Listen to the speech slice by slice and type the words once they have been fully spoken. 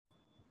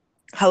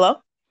Hello?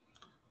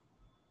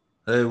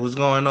 Hey, what's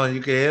going on?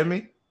 You can hear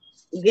me?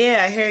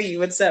 Yeah, I hear you.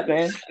 What's up,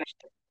 man?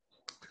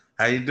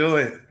 How you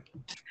doing?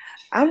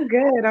 I'm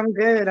good. I'm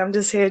good. I'm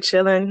just here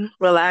chilling,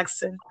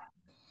 relaxing.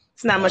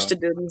 It's not much Uh, to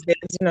do these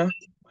days.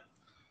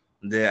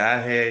 yeah,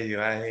 I hear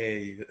you. I hear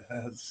you.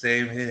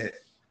 Same here.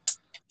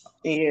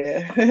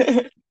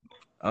 Yeah.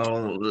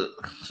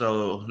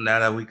 So now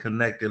that we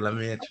connected, let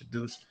me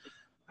introduce.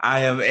 I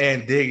am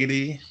Ann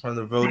Diggity from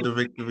the Road to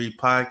Victory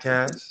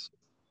podcast,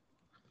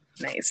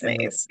 Nice, and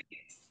nice.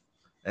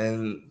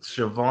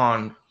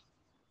 Shavonne.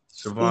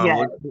 Shavonne,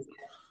 Yeah.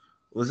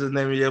 what's the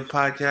name of your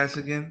podcast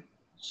again?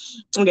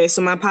 Okay,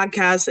 so my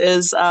podcast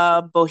is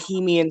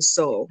Bohemian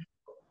Soul.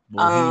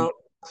 Um, Bohemian.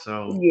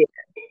 So yeah.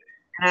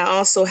 And I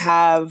also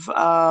have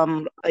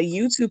a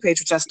YouTube page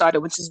which I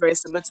started, which is very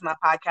similar to my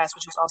podcast,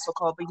 which is also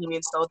called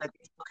Bohemian Soul that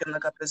people can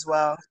look up as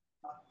well.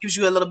 Gives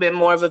you a little bit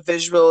more of a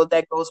visual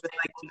that goes with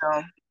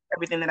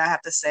everything that I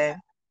have to say.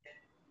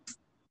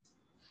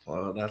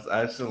 well, that's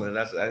excellent.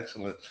 That's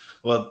excellent.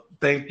 Well,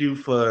 thank you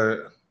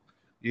for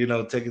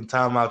taking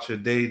time out your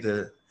day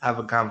to have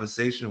a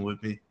conversation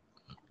with me.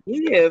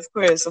 Yeah, of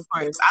course, of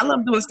course. I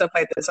love doing stuff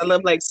like this. I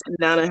love like sitting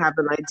down and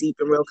having like deep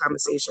and real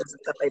conversations and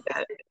stuff like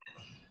that.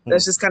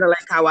 That's just kind of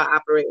like how I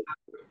operate.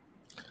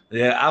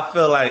 Yeah, I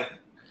feel like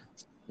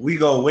we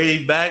go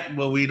way back,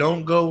 but we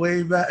don't go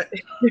way back.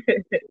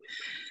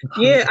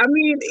 Yeah, I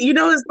mean,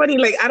 it's funny.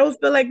 Like, I don't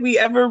feel like we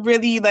ever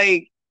really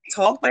like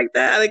talked like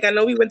that. Like, I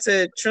know we went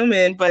to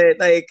Truman, but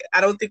like,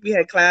 I don't think we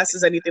had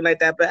classes or anything like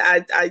that. But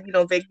I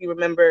vaguely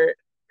remember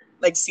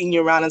like seeing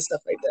you around and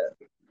stuff like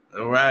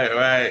that. Right,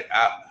 right.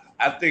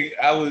 I think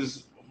I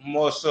was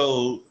more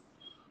so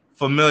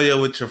familiar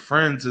with your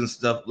friends and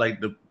stuff, like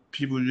the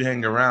people you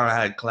hang around.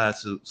 I had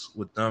classes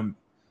with them.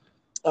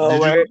 Oh, Did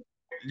word.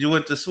 you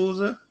went to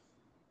Sousa?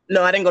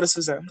 No, I didn't go to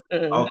Susan.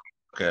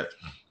 Okay.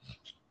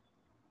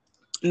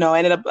 No, I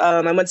ended up.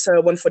 I went to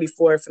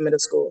 144 for middle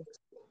school.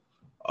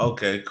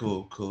 Okay,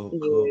 cool, cool,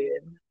 cool. Yeah,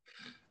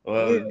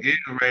 Well, yeah.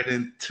 getting right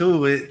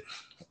into it,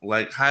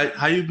 like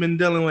how you been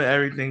dealing with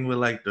everything with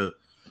like the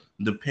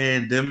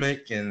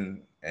pandemic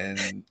and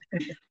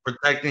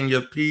protecting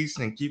your peace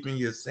and keeping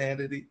your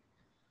sanity.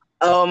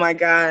 Oh my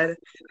God.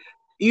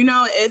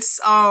 It's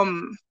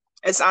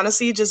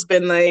honestly just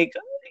been like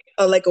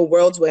a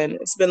whirlwind.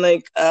 It's been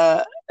like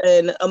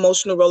an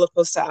emotional roller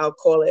coaster, I'll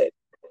call it.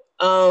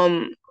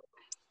 Um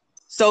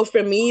so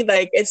for me,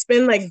 like it's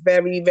been like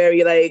very,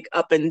 very like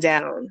up and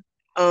down.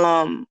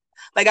 Um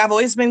like I've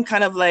always been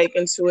kind of like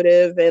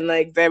intuitive and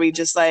like very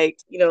just like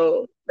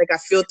I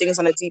feel things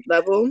on a deep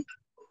level.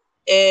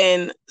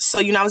 And so,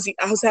 I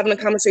was having a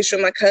conversation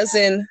with my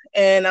cousin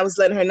and I was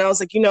letting her know, I was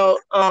like,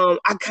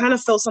 I kind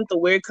of felt something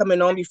weird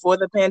coming on before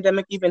the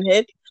pandemic even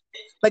hit.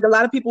 Like a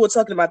lot of people were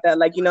talking about that.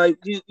 Like,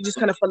 you just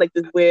kind of felt like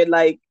this weird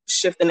like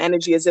shift in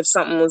energy as if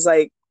something was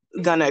like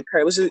gonna occur.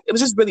 It was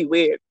just really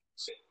weird.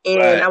 And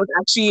Right. I was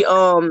actually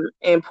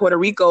in Puerto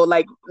Rico,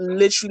 like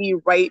literally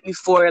right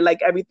before like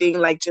everything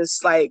like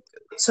just like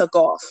took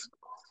off.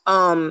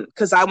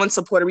 Because I went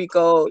to Puerto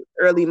Rico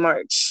early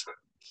March.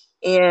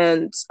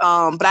 And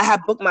but I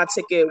had booked my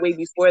ticket way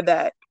before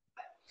that.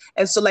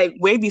 And so like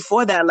way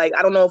before that, like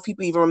I don't know if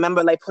people even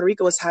remember, like Puerto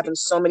Rico was having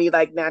so many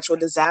like natural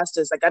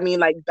disasters. Like I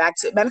mean, like back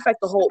to matter of fact,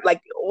 the whole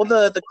like all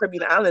the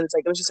Caribbean islands,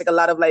 like it was just like a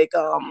lot of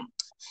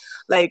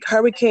like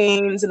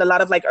hurricanes and a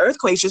lot of like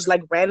earthquakes, just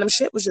like random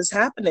shit was just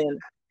happening.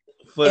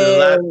 For the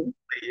last And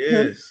hmm,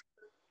 years.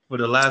 For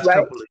the last right.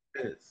 couple of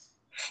years.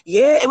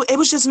 Yeah, it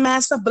was just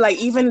mad stuff. But like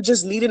even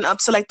just leading up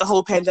to like the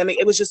whole pandemic,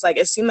 it was just like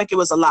it seemed like it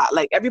was a lot.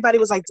 Like everybody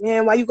was like,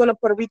 "Damn, why you going to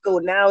Puerto Rico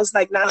now? It's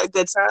like not a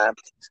good time."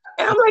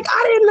 And I'm like,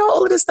 I didn't know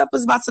all this stuff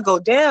was about to go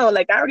down.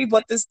 Like I already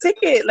bought this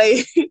ticket.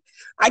 Like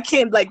I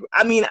can't like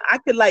I mean I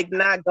could like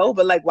not go,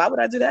 but like why would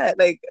I do that?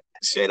 Like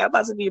shit, I'm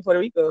about to be in Puerto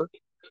Rico.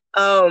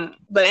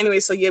 But anyway,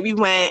 so yeah, we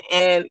went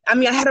and I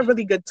mean I had a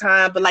really good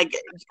time, but like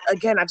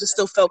again, I just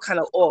still felt kind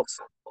of off.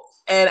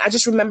 And I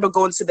just remember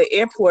going to the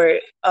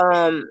airport,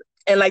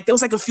 and like there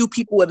was like a few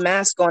people with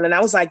masks on, and I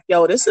was like,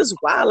 "Yo, this is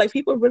wild! Like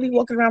people are really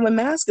walking around with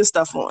masks and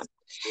stuff on."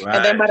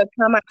 And then Right. by the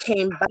time I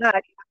came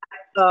back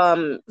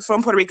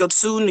from Puerto Rico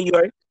to New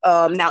York,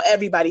 now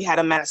everybody had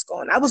a mask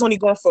on. I was only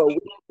going for a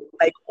week.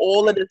 Like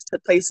all of this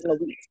took place in a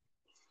week,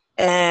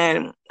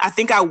 and I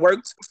think I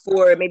worked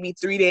for maybe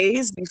 3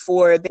 days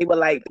before they were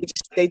like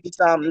they just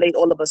laid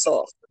all of us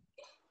off.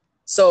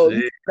 So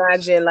you Yeah. can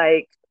imagine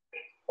like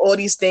all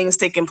these things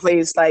taking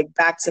place like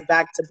back to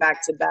back to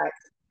back to back.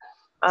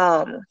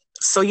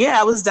 So yeah,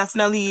 I was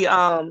definitely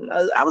I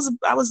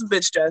was a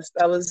bit stressed.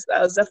 I was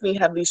definitely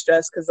heavily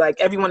stressed because like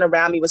everyone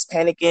around me was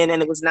panicking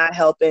and it was not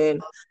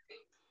helping.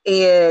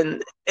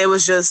 And it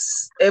was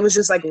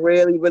just like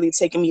really really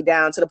taking me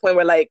down to the point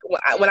where like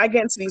when I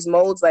get into these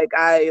modes, like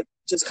I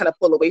just kind of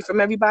pull away from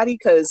everybody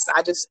because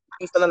I just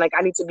be feeling like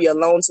I need to be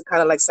alone to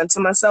kind of like center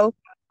myself.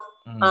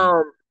 Mm.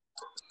 um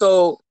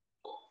so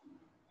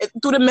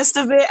through the midst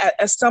of it,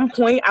 at some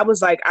point, I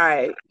was like, all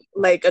right,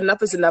 like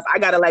enough is enough. I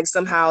gotta like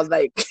somehow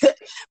like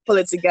pull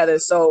it together.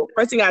 So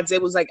first thing I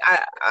did was like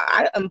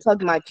I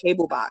unplugged my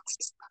cable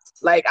box.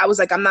 Like, I was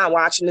like, I'm not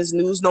watching this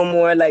news no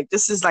more. Like,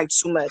 this is like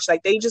too much.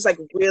 Like, they just like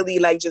really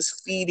like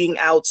just feeding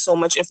out so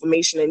much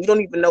information, and you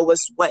don't even know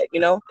what's what, you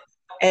know?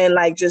 And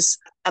like, just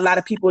a lot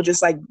of people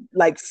just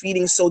like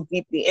feeding so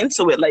deeply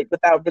into it, like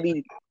without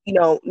really, you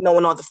know,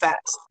 knowing all the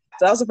facts.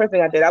 So that was the first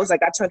thing I did. I was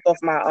like, I turned off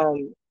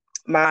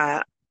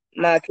my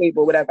my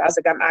cable, whatever. I was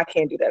like, I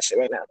can't do that shit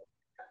right now.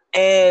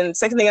 And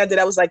second thing I did,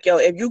 I was like, yo,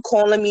 if you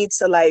calling me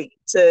to like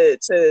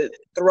to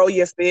throw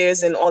your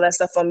fears and all that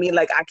stuff on me,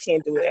 like I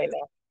can't do it right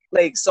now.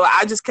 Like, so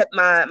I just kept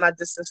my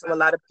distance from a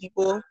lot of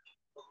people,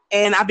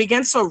 and I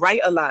began to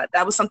write a lot.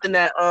 That was something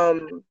that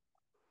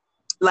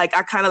like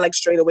I kind of like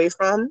strayed away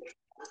from.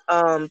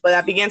 But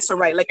I began to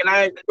write, like, and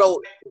I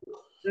wrote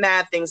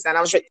mad things down.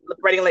 I was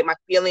writing like my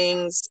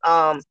feelings.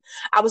 I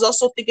was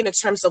also thinking in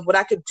terms of what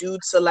I could do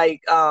to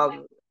like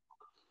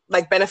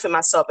benefit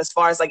myself as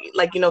far as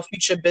like you know,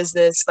 future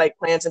business like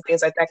plans and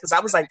things like that. Because I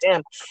was like,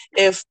 damn,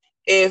 if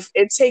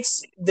it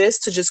takes this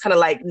to just kind of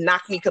like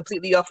knock me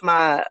completely off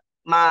my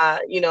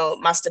you know,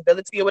 my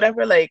stability or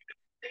whatever, like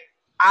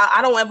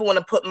I don't ever want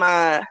to put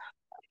my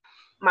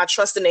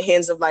trust in the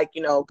hands of like,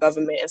 you know,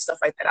 government and stuff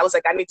like that. I was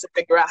like, I need to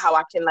figure out how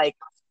I can like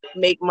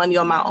make money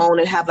on my own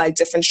and have like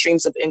different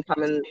streams of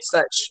income and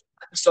such.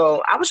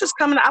 So I was just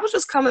coming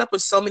up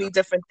with so many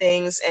different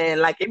things,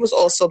 and like it was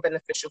also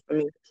beneficial for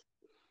me.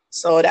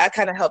 So that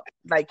kind of helped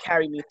like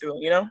carry me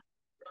through, you know?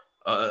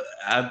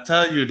 I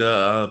tell you,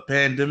 the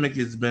pandemic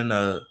has been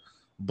a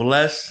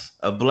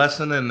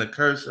blessing and a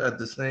curse at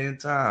the same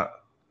time.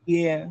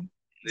 Yeah,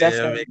 Yeah, I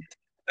definitely.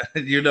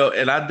 mean, you know,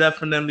 and I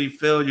definitely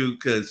feel you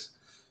because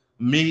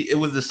me, it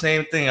was the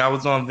same thing. I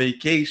was on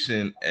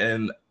vacation,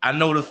 and I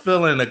know the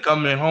feeling of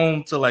coming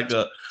home to like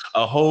a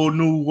whole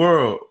new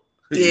world,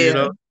 you Yeah.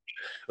 know,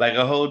 like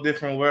a whole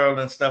different world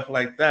and stuff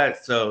like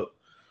that. So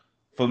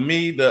for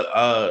me,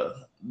 the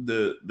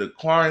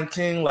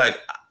quarantine, like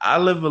I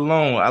live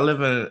alone. I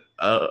live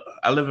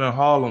in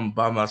Harlem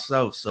by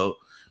myself. So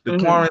the Hmm.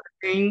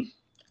 quarantine,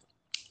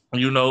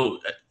 you know,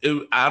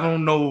 I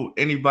don't know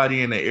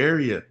anybody in the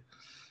area.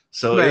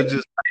 So Right. it's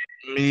just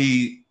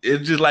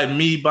like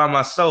me by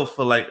myself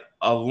for like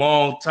a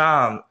long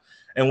time.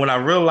 And when I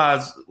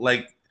realized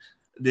like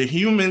the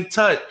human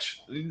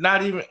touch,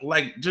 not even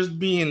like just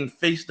being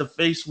face to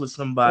face with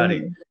somebody,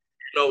 Hmm. you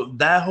know,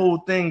 that whole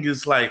thing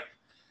is like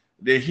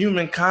the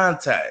human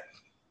contact.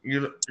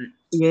 You know,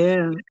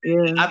 Yeah.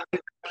 Yeah. I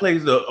think that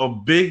plays a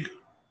big.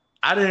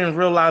 I didn't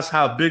realize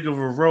how big of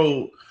a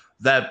role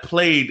that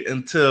played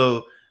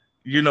until,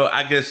 you know,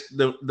 I guess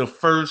the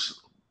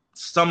first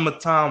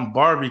summertime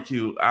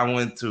barbecue I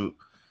went to,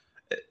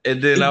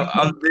 and then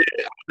I'm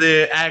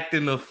there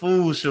acting a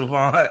fool,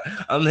 Shavonne.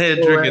 I'm there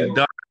drinking Right.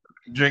 dark,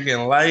 drinking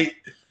light,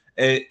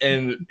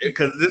 and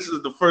because this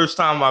is the first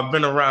time I've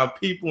been around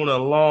people in a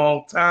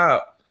long time.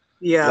 Like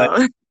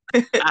Yeah.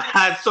 I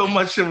had so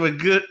much of a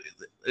good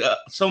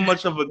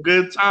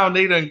time.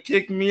 They done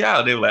kicked me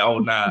out. They were like, "Oh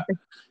nah,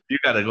 you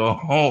gotta go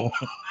home."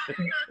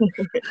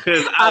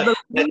 Because I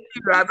believe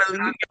you. I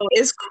believe you.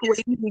 It's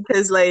crazy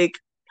because like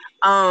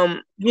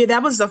yeah,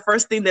 that was the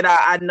first thing that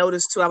I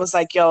noticed too. I was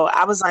like, yo,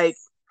 I was like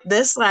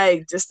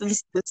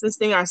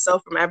distancing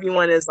ourselves from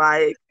everyone is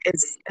like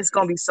it's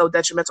gonna be so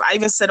detrimental. I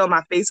even said on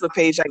my Facebook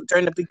page, like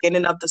during the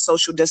beginning of the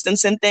social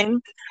distancing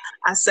thing,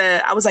 I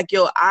said, I was like,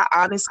 yo, I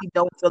honestly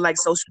don't feel like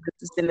social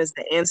distancing is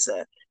the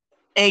answer.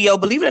 And yo,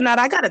 believe it or not,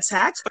 I got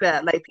attacked for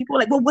that. Like people were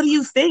like, well, what do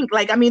you think?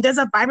 Like, I mean, there's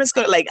a virus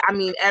like, I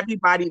mean,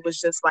 everybody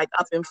was just like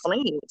up in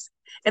flames.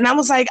 And I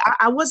was like,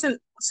 I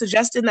wasn't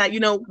suggesting that,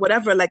 you know,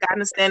 whatever. Like I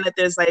understand that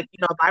there's like, you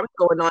know, a virus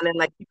going on and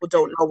like people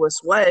don't know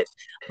what's what.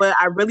 But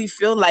I really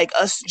feel like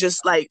us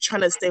just like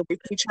trying to stay away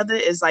from each other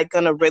is like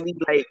gonna really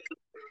like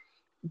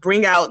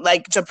bring out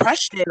like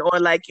depression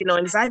or like, you know,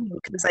 anxiety,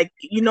 because like,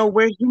 you know,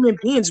 we're human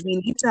beings. We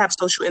need to have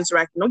social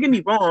interaction. Don't get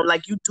me wrong,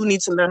 like you do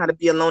need to learn how to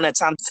be alone at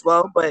times as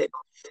well, but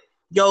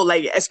yo,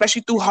 like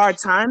especially through hard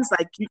times,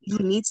 like you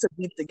need to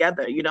be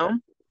together, you know?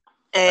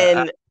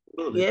 And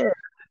Absolutely. yeah,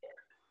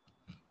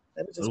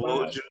 that was just What wild.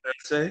 would you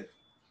say?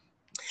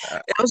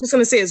 I was just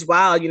gonna say it's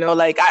wild, you know,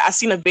 like I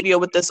seen a video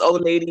with this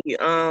old lady.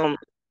 I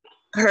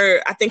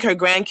think her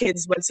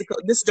grandkids went to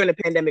this is during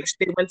the pandemic.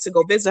 They went to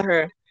go visit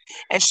her,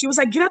 and she was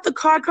like, "Get out the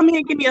car, come here,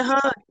 and give me a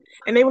hug."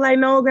 And they were like,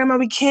 "No, Grandma,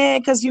 we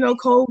can't, cause you know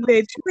COVID."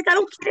 She was like, "I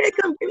don't care,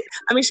 come." Give me.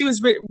 I mean, she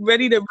was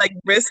ready to like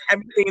risk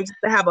everything just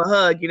to have a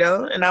hug, you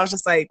know. And I was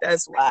just like,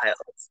 "That's wild."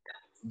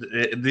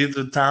 These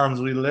are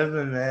times we live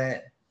in,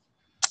 man.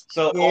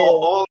 So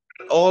Yeah.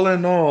 all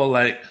in all,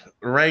 like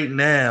right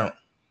now,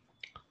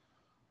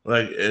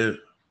 like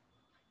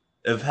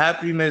if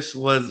happiness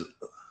was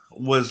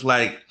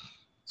like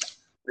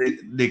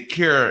the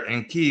cure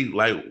and key,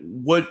 like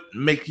what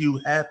make you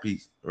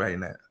happy right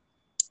now?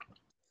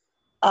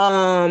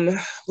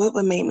 What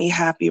would make me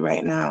happy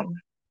right now?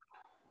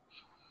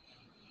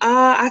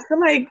 I feel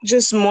like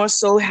just more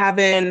so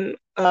having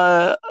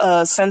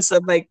a sense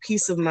of like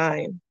peace of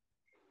mind.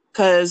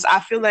 Cause I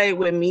feel like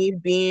with me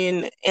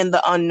being in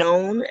the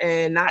unknown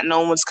and not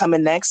knowing what's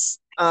coming next,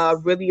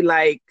 really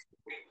like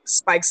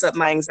spikes up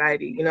my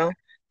anxiety, you know?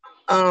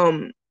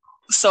 Um,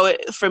 so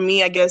for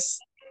me, I guess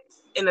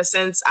in a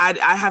sense,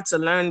 I have to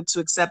learn to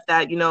accept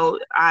that,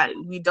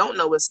 we don't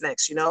know what's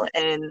next,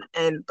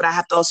 but I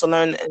have to also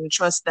learn and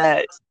trust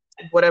that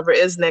whatever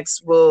is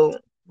next will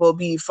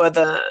be for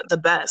the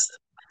best.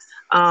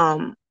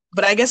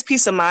 But I guess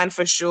peace of mind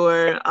for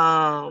sure.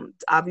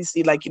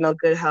 Obviously, like,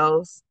 good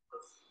health.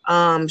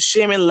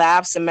 Sharing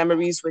laughs and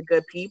memories with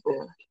good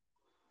people.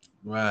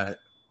 Right.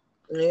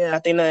 Yeah, I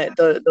think that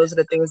those are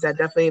the things that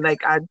definitely, like,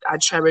 I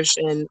cherish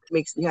and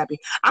makes me happy.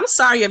 I'm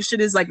sorry if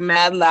shit is like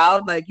mad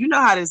loud. Like, you know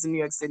how it is in New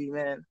York City,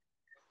 man.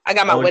 I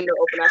got my Oh, window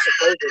open. I should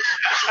close it.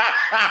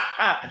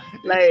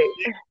 Like,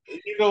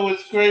 you know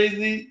what's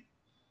crazy?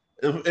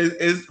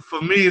 It's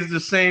for me. It's the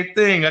same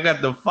thing. I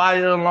got the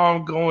fire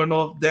alarm going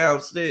off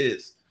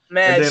downstairs, and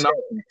mad then shit.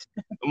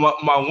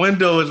 my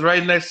window is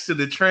right next to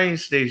the train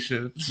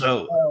station.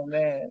 So, Oh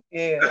man,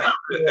 yeah,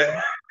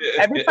 yeah.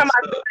 Every time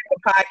I do like a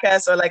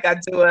podcast or like I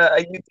do one of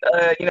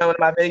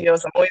my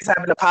videos, I'm always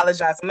having to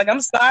apologize. I'm like,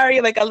 I'm sorry.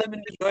 Like, I live in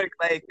New York.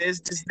 Like, there's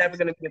just never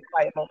gonna be a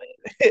quiet moment.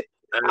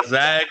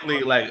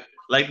 exactly, like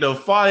the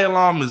fire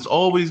alarm is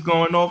always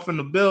going off in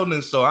the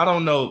building. So I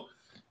don't know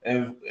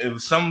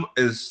if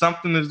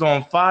something is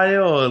on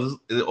fire or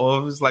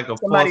if it's like a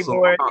Somebody false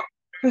bored. alarm.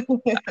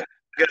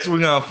 Guess we're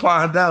gonna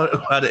find out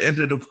by the end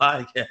of the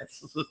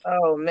podcast.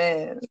 Oh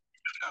man,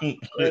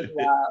 that's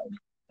wild.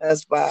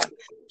 That's wild.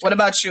 What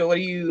about you?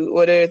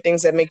 What are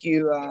things that make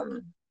you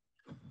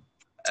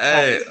happy?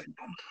 Hey,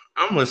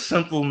 I'm a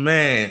simple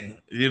man.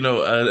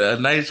 A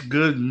nice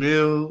good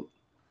meal,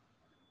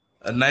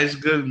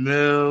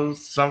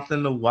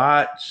 something to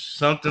watch,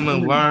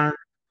 Mhm.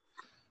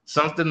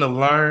 something to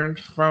learn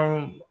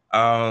from.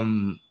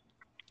 I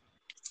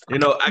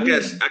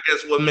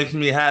guess what makes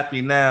me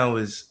happy now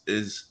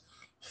is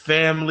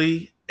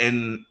family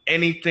and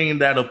anything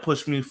that'll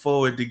push me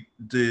forward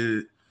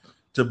to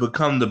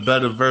become the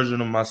better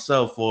version of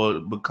myself or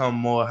become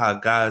more how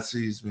God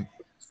sees me.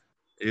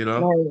 You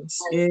know? Nice.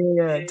 Yeah,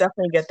 yeah, yeah.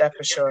 Definitely get that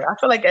for sure. I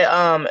feel like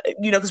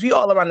because we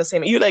all around the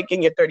same. You're like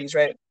in your 30s,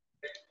 right?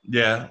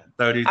 Yeah,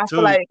 I feel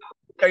 32. like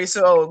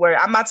 32. Oh, where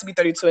I'm about to be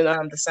 32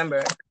 in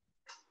December.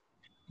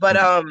 But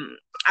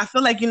I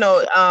feel like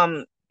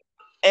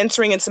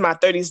entering into my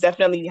 30s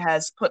definitely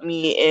has put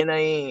me in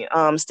a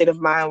state of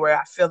mind where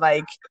I feel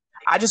like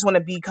I just want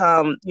to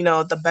become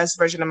the best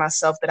version of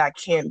myself that I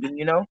can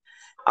be.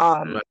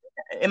 Um, Right.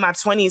 in my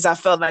 20s, I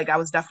felt like I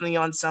was definitely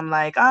on some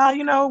like,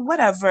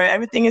 whatever,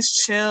 everything is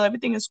chill,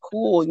 everything is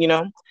cool.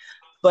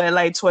 But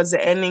like towards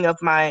the ending of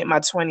my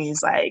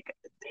 20s, like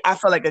I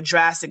felt like a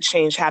drastic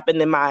change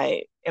happened in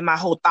my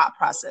whole thought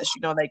process.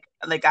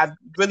 Like I've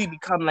really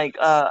become like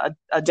a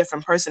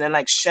different person and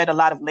like shed a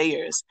lot of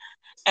layers.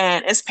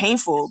 And it's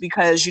painful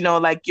because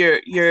like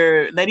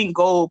you're letting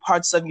go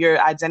parts of your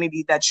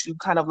identity that you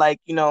kind of like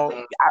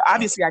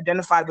obviously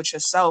identified with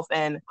yourself,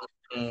 and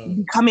Mm.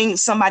 becoming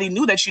somebody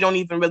new that you don't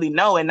even really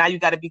know, and now you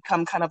got to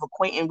become kind of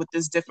acquainted with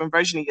this different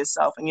version of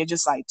yourself, and you're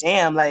just like,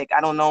 damn, like I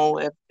don't know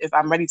if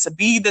I'm ready to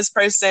be this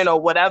person or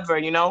whatever.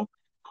 Yeah,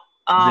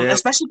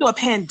 Especially through a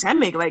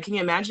pandemic, like, can you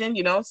imagine?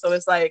 So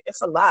it's like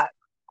it's a lot.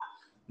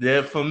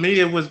 yeah. For me,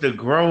 it was to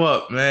grow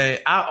up, man.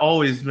 I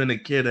always been a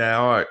kid at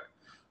heart.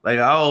 Like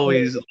I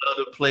always loved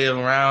to play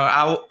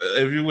around.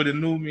 If you would have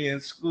knew me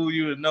in school,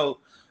 you would know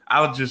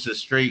I was just a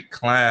straight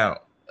clown,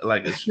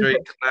 like a straight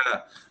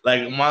clown.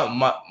 Like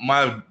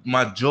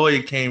my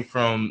joy came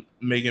from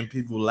making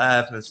people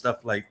laugh and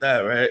stuff like that,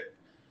 right?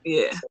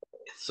 Yeah,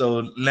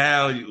 So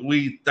now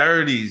we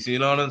 30s, you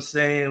know what I'm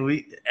saying?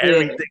 We yeah.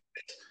 everything.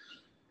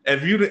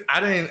 If you, I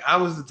didn't. I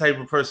was the type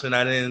of person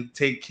I didn't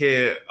take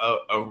care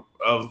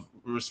of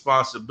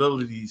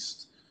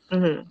responsibilities.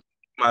 Hmm.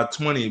 My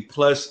 20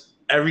 plus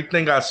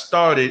everything I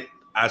started,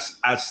 I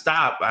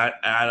stopped.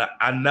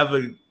 I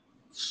never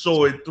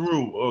saw it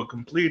through or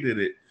completed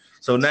it.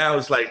 So now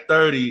it's like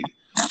 30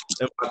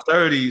 in my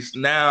 30s.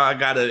 Now I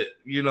gotta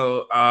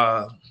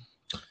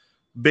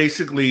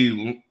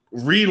basically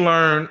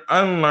relearn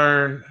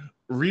and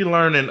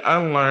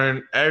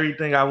unlearn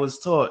everything I was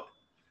taught.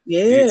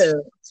 Yeah.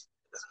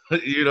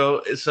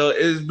 So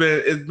it's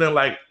been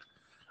like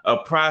a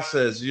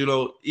process,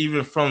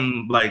 even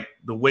from like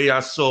the way I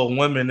saw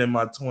women in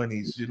my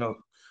 20s,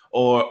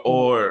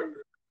 or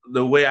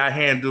the way I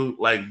handled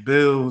like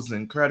bills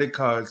and credit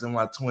cards in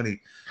my 20s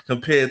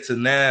compared to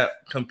now,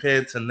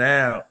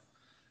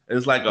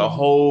 it's like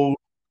Mhm.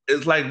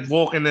 it's like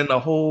walking in a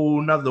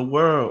whole nother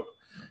world.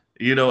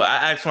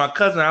 I asked my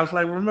cousin, I was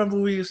like, remember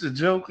we used to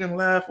joke and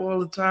laugh all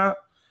the time?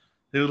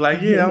 He was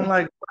like, yeah. I'm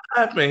like, what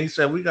happened? He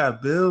said, we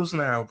got bills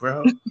now,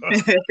 bro.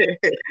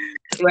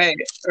 Right,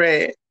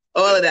 right.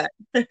 All of that.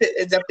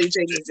 It definitely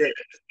changes it.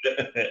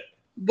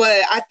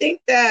 But I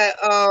think that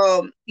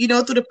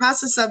through the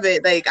process of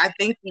it, like I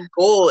think the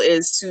goal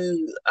is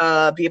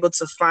to be able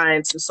to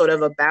find some sort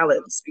of a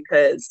balance,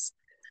 because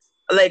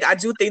like I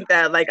do think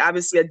that like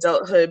obviously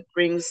adulthood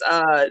brings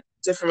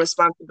different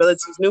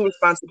responsibilities, new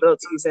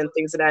responsibilities and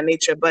things of that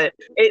nature. But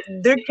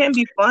there can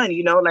be fun,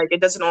 like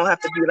it doesn't all have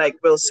to be like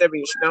real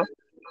serious.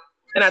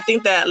 And I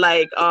think that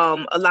like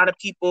a lot of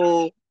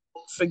people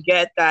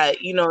forget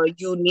that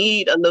you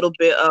need a little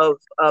bit of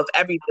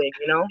everything.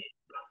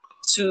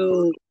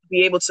 to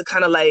be able to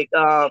kind of like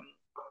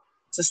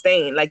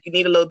sustain. Like you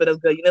need a little bit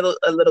of good, you need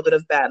a little bit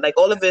of bad. Like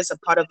all of it's a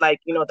part of like,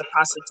 you know, the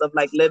process of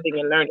like living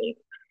and learning.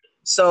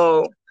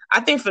 So I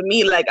think for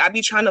me, like I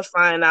be trying to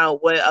find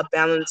out what a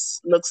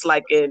balance looks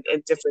like in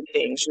different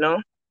things, you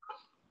know?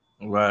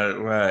 Right,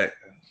 right.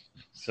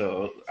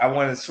 So I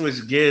want to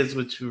switch gears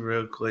with you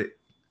real quick,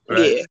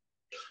 right? Yeah.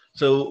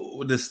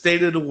 So the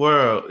state of the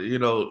world,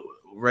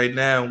 right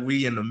now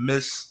we in the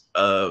midst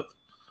of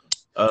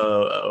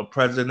a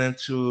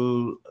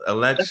presidential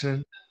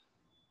election.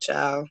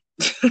 Child.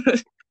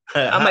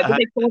 I'm like, what I,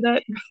 they call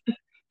that?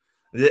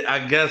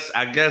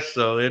 I guess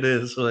so. It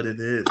is what it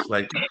is.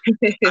 Like,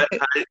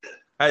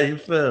 how you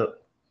feel?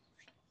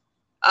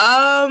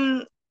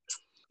 um,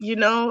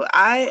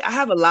 I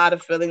have a lot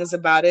of feelings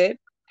about it.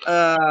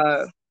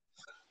 Uh,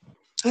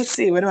 let's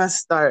see, where do I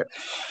start?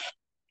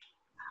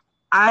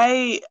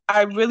 I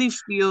really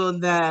feel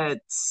that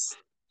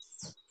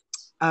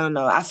I don't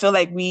know. I feel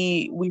like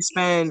we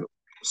spend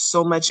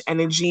so much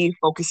energy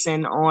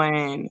focusing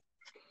on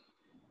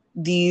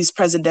these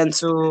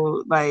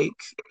presidential like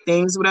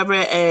things, whatever,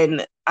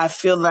 and I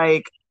feel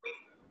like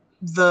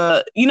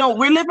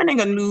we're living in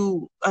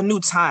a new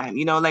time,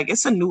 like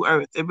it's a new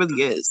earth. It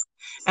really is.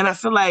 And I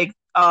feel like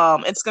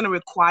it's going to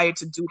require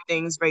to do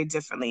things very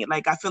differently.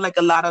 Like I feel like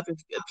a lot of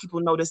if people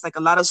notice, like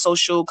a lot of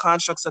social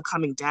constructs are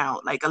coming down,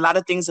 like a lot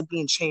of things are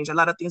being changed, a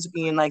lot of things are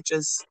being like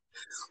just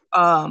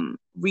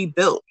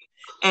rebuilt.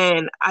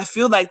 And I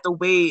feel like the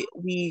way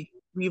we're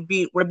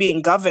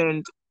being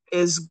governed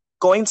is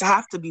going to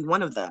have to be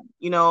one of them.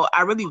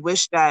 I really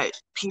wish that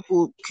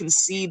people can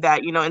see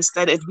that,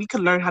 instead, if we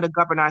could learn how to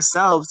govern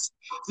ourselves,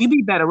 we'd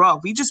be better off.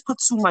 We just put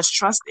too much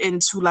trust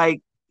into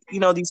like,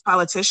 these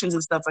politicians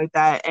and stuff like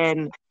that.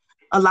 And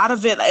a lot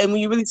of it, and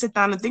when you really sit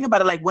down and think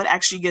about it, like what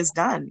actually gets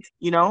done,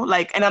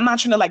 like, and I'm not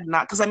trying to like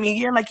not, because I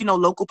mean, yeah, like,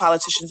 local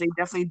politicians, they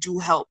definitely do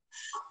help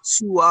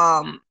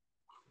to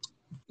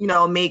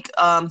make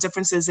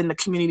differences in the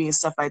community and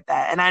stuff like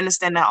that. And I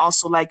understand that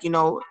also, like,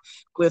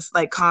 with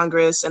like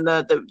Congress and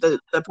the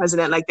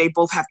president, like they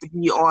both have to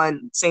be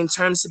on same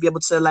terms to be able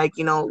to, like,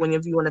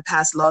 whenever you want to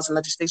pass laws and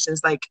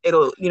legislations, like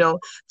it'll,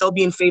 they'll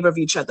be in favor of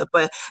each other.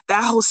 But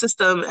that whole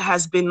system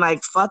has been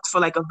like fucked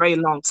for like a very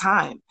long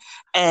time,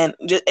 and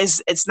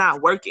it's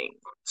not working.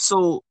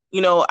 So,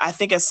 I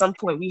think at some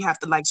point we have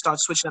to like start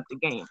switching up the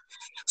game.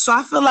 So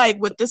I feel like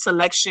with this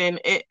election,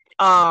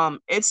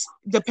 it's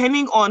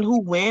depending on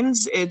who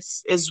wins,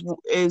 it's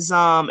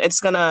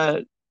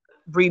gonna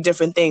breed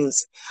different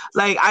things.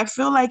 Like I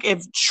feel like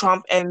if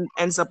Trump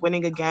ends up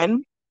winning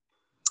again,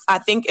 I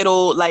think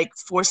it'll like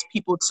force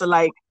people to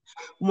like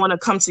want to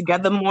come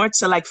together more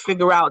to like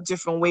figure out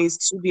different ways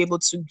to be able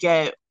to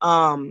get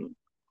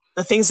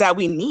the things that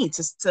we need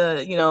to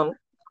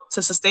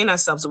sustain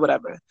ourselves or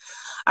whatever.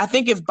 I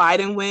think if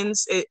Biden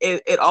wins,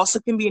 it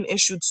also can be an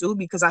issue too,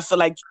 because I feel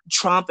like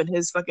Trump and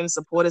his fucking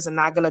supporters are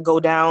not gonna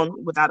go down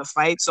without a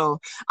fight. So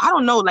I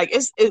don't know, like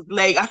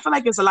like I feel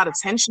like there's a lot of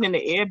tension in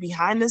the air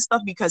behind this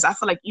stuff, because I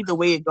feel like either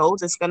way it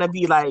goes, it's gonna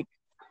be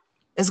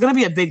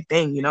a big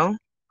thing.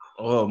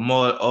 Or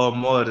more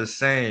of the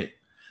same.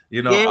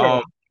 You know, Yeah,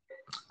 um,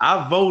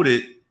 I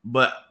voted,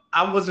 but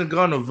I wasn't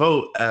gonna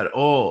vote at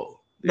all.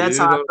 that's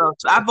You how I know,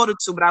 felt. So I voted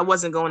too, but I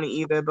wasn't going to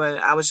either. But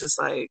I was just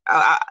like,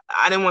 I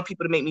didn't want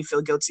people to make me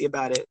feel guilty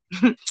about it.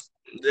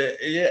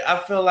 yeah, I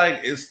feel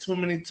like it's too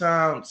many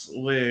times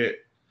where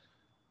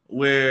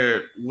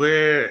the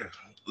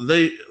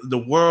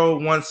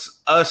world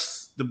wants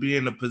us to be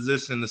in a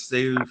position to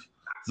save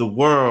the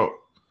world,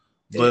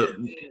 but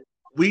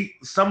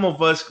some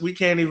of us, we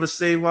can't even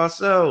save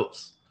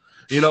ourselves.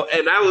 And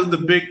that was the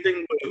big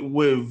thing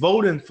with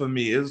voting for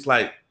me. It's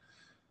like,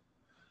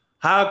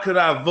 how could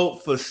I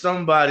vote for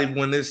somebody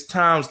when there's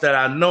times that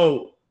I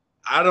know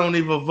I don't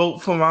even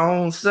vote for my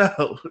own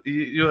self?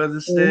 You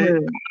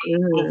understand?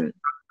 Mm-hmm. Mm-hmm.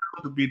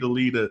 To be the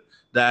leader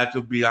that I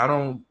could be. I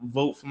don't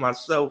vote for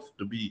myself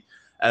to be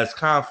as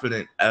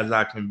confident as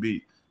I can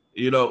be.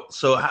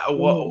 So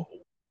Mm-hmm.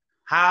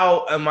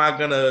 how am I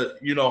gonna,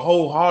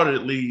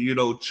 wholeheartedly,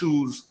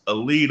 choose a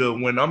leader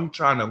when I'm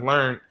trying to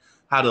learn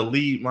how to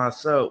lead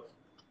myself?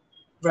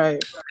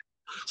 Right.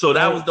 So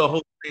that Right. was the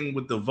whole thing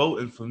with the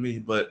voting for me.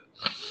 But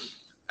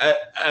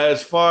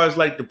as far as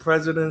like the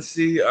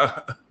presidency,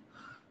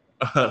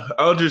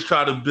 I'll just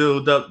try to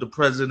build up the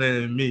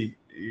president in me.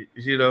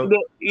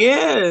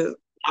 Yeah.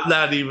 I'm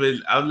not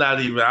even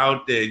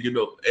out there.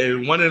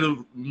 And one of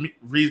the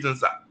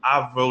reasons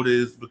I voted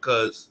is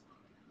because,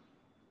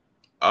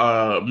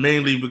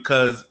 mainly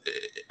because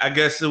I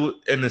guess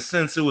in a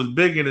sense it was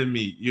bigger than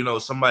me.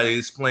 Somebody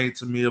explained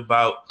to me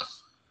about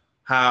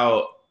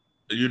how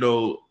you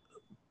know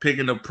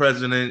picking a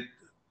president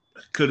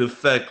could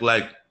affect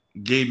like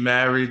gay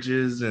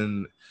marriages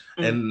Mm.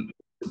 and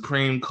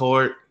Supreme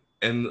Court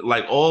and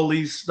like all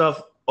these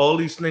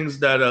things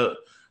that are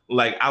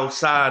like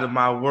outside of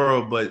my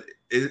world, but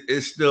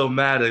it still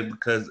matter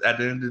because at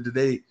the end of the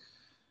day,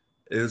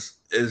 it's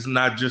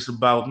not just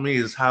about me.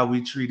 It's how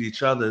we treat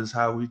each other. It's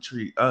how we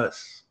treat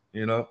us.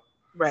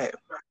 Right.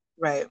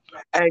 Right.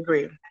 I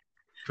agree.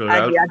 So I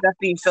that agree. I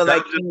definitely feel that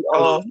like was just we my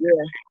little. all,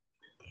 yeah.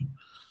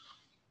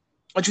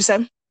 What you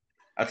said?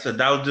 I said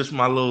that was just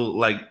my little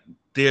like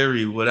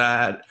theory. What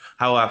I had,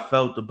 how I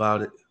felt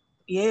about it.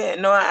 Yeah,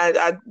 no,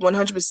 I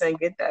 100%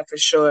 get that for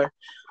sure.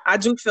 I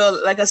do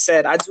feel, like I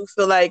said, I do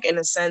feel like in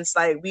a sense,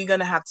 like we're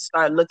gonna have to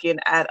start looking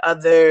at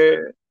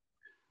other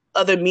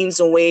means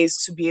and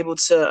ways to be able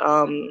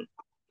to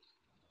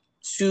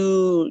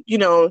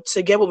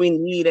get what we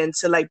need and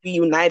to like be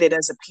united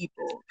as a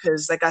people.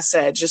 Because like I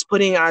said, just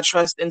putting our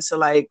trust into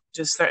like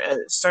just a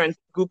certain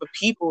group of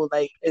people,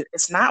 like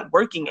it's not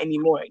working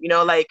anymore.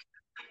 Like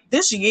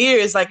this year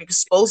is like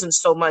exposing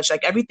so much.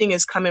 Like everything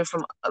is coming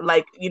from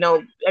like,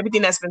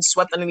 everything that's been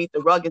swept underneath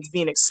the rug is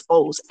being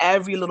exposed.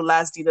 Every little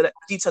last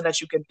detail that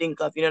you can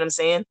think of. You know what I'm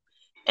saying?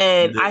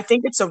 And I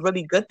think it's a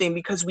really good thing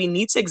because we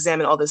need to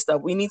examine all this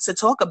stuff. We need to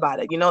talk about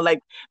it.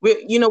 Like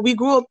we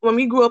grew up when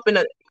we grew up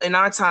in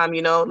our time,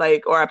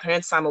 like, or our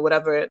parents' time or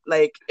whatever,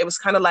 like it was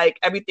kind of like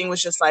everything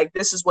was just like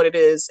this is what it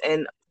is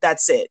and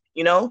that's it.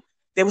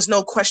 There was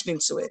no questioning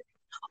to it.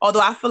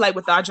 Although I feel like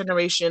with our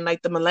generation,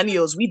 like the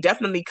millennials, we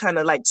definitely kind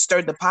of like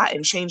stirred the pot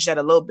and changed that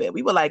a little bit.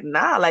 We were like,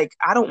 nah, like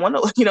I don't want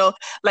to,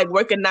 like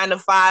work a 9 to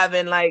 5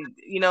 and like,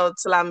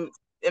 till I'm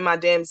in my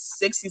damn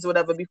 60s or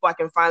whatever before I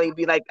can finally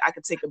be like, I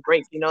could take a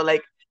break,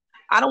 like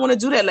I don't want to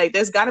do that. Like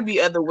there's got to be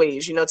other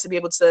ways, to be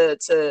able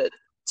to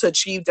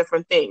achieve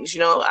different things.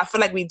 I feel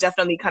like we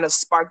definitely kind of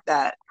sparked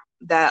that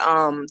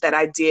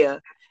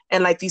idea.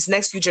 And like these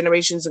next few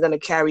generations are going to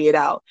carry it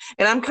out.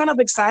 And I'm kind of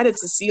excited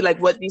to see like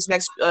what these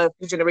next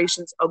few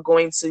generations are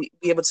going to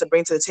be able to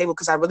bring to the table.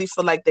 Cause I really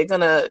feel like they're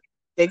going to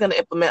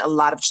implement a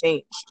lot of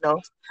change,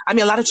 I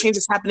mean, a lot of change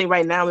is happening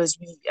right now as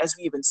we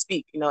even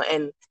speak,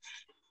 and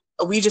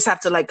we just have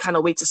to like kind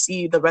of wait to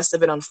see the rest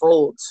of it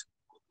unfold.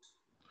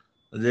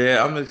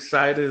 Yeah, I'm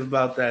excited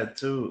about that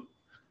too.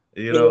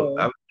 Yeah.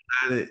 I'm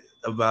excited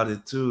about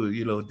it too.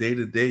 Day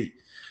to day.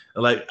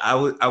 Like I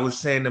was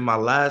saying in my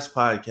last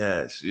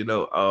podcast,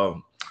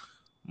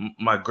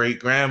 my great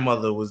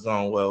grandmother was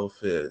on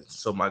welfare,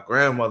 so my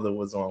grandmother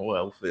was on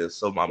welfare,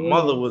 so my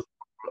mother Mm, was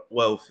on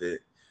welfare.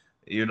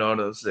 You know what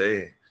I'm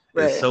saying?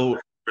 It's right. so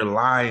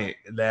reliant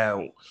that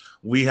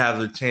we have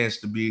the chance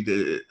to be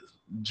the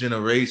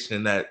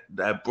generation that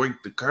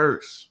break the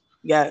curse.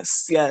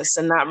 Yes, yes,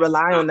 and not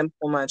rely on them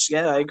so much.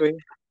 Yeah, I agree.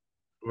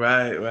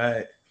 Right,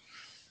 right.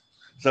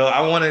 So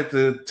I wanted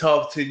to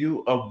talk to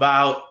you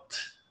about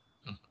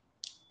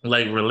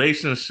like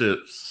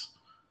relationships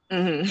Hmm.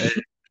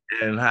 and,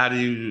 and how do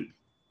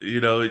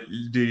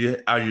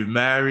are you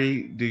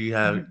married? Do you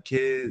have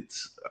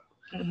kids?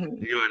 Hmm.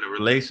 You're in a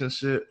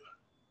relationship?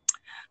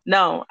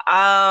 No,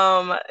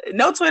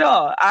 no to it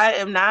all. I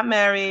am not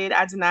married.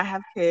 I do not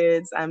have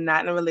kids. I'm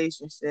not in a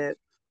relationship.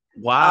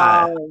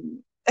 Why?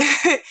 Um,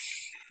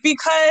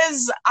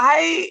 because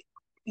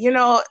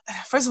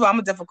first of all, I'm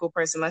a difficult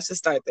person. Let's just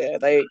start there.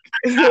 Like,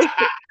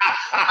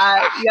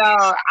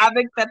 I've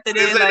accepted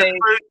They it. say the Like,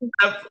 first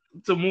step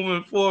to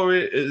moving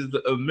forward is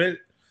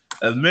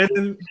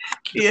admitting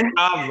the yeah,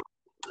 problem.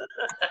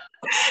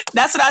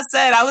 that's what I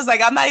said. I was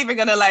like, I'm not even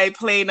gonna like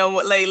play no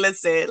more. Like,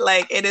 listen,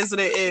 like it is what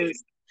it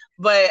is.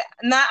 But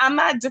I'm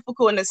not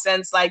difficult in the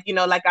sense like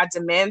like I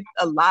demand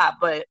a lot.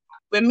 But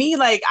with me,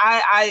 like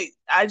I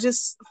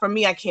just for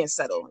me I can't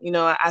settle.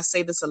 I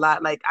say this a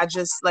lot. Like I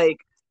just like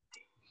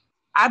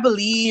I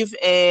believe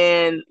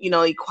in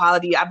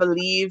equality. I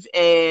believe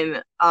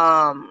in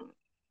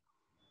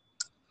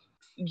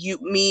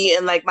me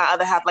and like my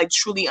other half like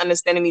truly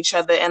understanding each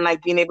other and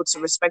like being able to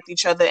respect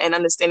each other and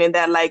understanding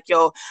that like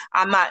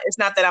it's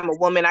not that I'm a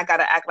woman, I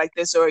gotta act like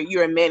this, or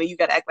you're a man and you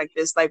gotta act like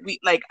this. Like we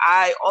like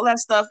I all that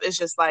stuff is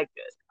just like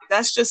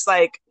that's just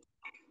like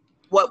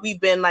what we've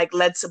been like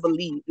led to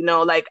believe,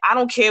 like I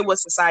don't care what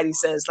society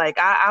says. Like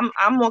I'm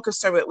more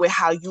concerned with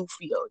how you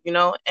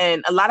feel,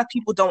 and a lot of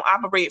people don't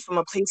operate from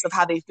a place of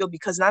how they feel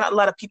because not a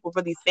lot of people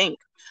really think.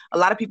 A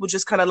lot of people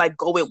just kind of like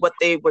go with what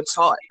they were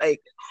taught.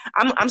 Like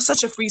I'm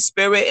such a free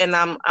spirit and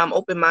I'm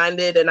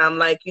open-minded and I'm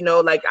like,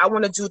 like I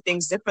want to do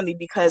things differently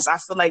because I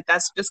feel like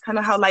that's just kind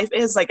of how life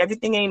is. Like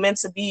everything ain't meant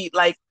to be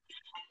like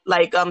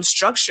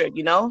structured,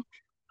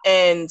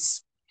 and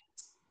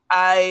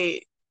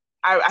I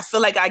I feel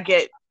like I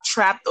get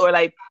trapped or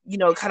like,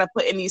 kind of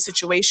put in these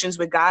situations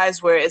with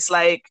guys where it's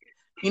like,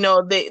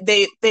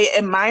 they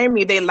admire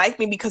me, they like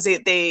me because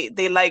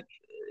they like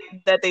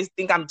that they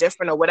think I'm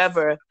different or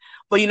whatever.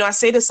 But I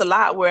say this a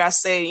lot where I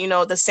say,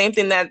 the same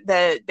thing that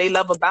they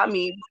love about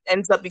me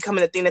ends up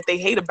becoming the thing that they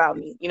hate about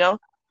me,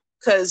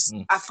 because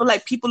Mm. I feel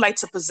like people like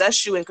to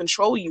possess you and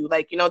control you.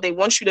 Like, they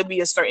want you to be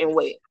a certain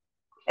way.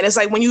 And it's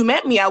like when you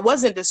met me, I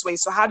wasn't this way.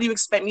 So how do you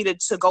expect me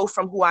to go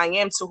from who I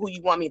am to who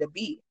you want me to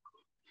be?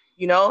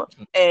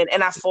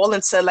 And I fall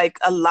into like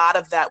a lot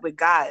of that with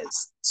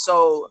guys.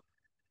 So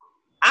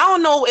I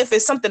don't know if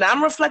it's something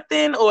I'm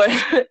reflecting or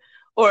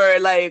or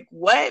like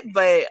what,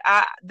 but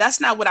that's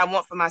not what I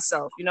want for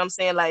myself. You know what I'm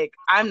saying? Like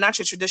I'm not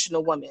your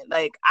traditional woman.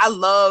 Like I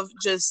love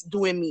just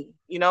doing me,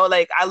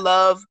 like I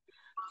love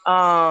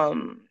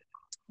um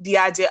the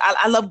idea.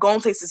 I love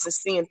going places and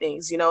seeing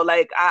things, you know,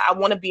 like I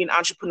want to be an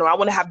entrepreneur. I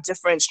want to have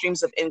different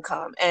streams of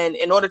income. And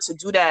in order to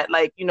do that,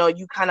 like, you know,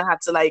 you kind of have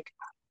to like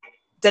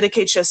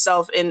dedicate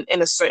yourself in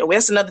a certain way.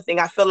 That's another thing.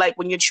 I feel like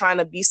when you're trying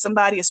to be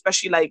somebody,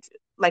 especially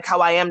like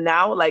how I am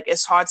now, like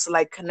it's hard to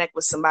like connect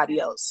with somebody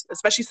else,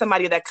 especially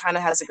somebody that kind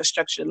of has like a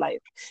structured life,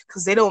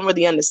 because they don't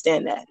really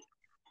understand that.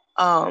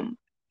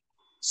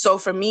 So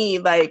for me,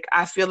 like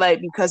I feel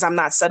like because I'm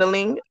not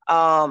settling,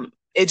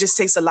 it just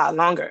takes a lot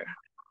longer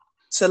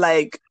to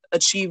like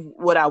achieve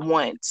what I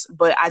want.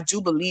 But I do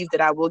believe that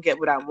I will get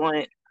what I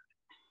want.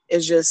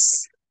 It's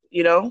just,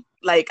 you know,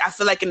 like I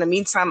feel like in the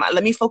meantime,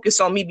 let me focus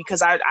on me,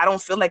 because I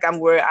don't feel like I'm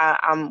where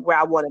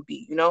I want to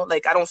be, you know,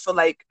 like I don't feel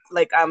like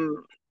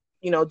I'm,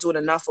 you know, doing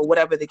enough or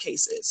whatever the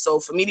case is. So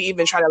for me to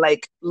even try to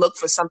like look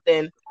for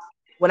something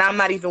when I'm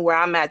not even where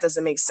I'm at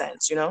doesn't make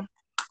sense, you know.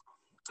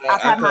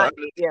 I've I had could my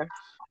yeah.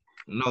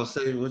 no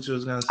say what you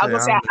was gonna I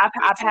was say. gonna say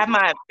I've had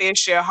my fair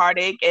share of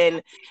heartache,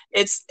 and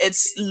it's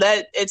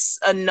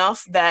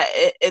enough that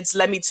it's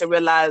led me to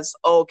realize,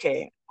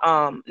 okay,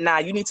 now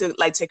you need to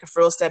like take a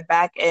real step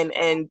back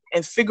and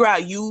figure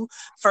out you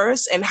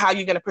first and how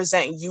you're gonna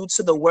present you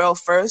to the world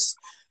first.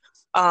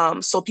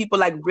 So people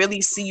like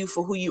really see you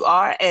for who you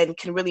are and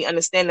can really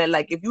understand that,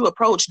 like, if you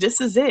approach, this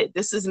is it,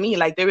 this is me,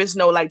 like there is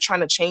no like trying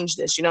to change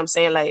this, you know what I'm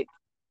saying, like,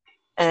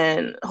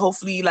 and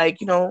hopefully, like,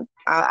 you know,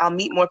 I'll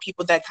meet more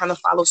people that kind of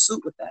follow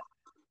suit with that.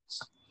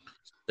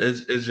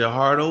 Is your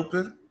heart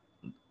open?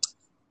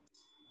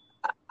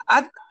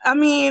 I I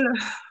mean,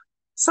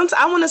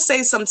 sometimes I want to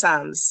say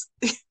sometimes,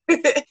 if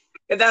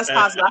that's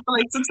possible. I feel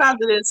like sometimes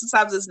it is,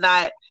 sometimes it's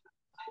not.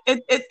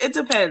 It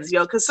depends,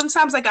 yo. Because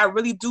sometimes like I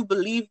really do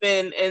believe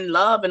in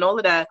love and all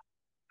of that,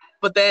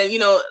 but then, you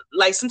know,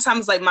 like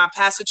sometimes like my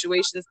past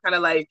situations kind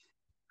of like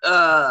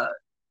uh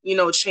you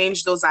know,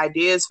 change those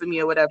ideas for me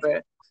or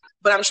whatever.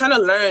 But I'm trying to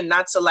learn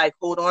not to like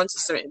hold on to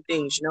certain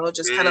things, you know,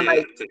 just kind of Yeah,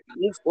 like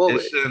move it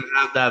forward. shouldn't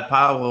have that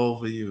power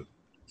over you.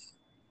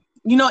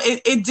 You know,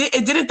 it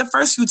did it the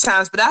first few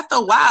times, but after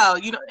a while,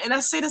 you know, and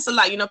I say this a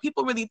lot, you know,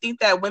 people really think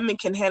that women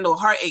can handle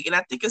heartache, and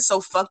I think it's so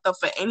fucked up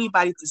for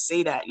anybody to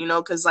say that, you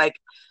know, because like,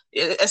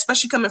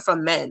 especially coming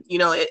from men, you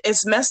know,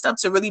 it's messed up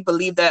to really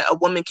believe that a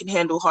woman can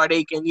handle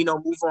heartache and, you know,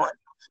 move on,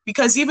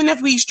 because even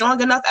if we strong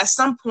enough, at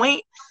some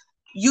point,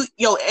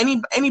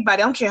 anybody, I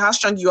don't care how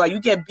strong you are, you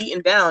get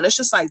beaten down. It's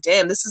just like,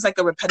 damn, this is like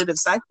a repetitive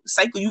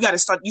cycle.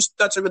 You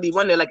start to really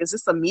wonder, like, is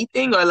this a me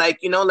thing, or like,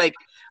 you know, like,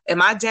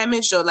 am I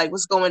damaged, or like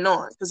what's going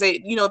on? Because they,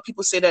 you know,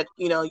 people say that,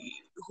 you know,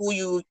 who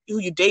you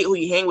date, who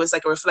you hang with is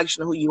like a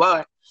reflection of who you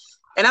are.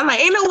 And I'm like,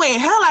 ain't no way in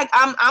hell like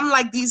I'm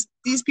like these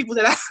people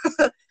that I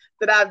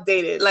that I've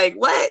dated. Like,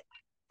 what?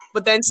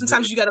 But then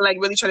sometimes you gotta like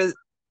really try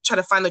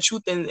to find the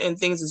truth in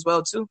things as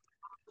well too.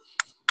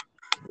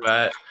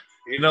 Right.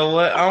 You know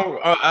what?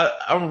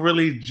 I'm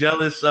really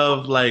jealous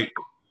of like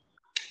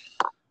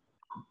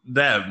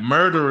that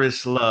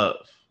murderous love.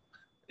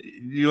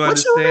 You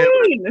What you understand?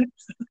 mean?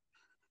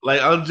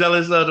 Like I'm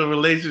jealous of the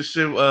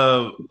relationship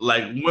of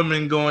like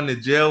women going to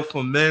jail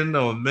for men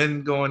or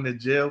men going to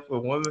jail for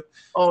women.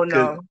 Oh Cause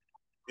no.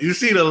 you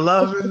see the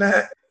love in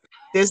that.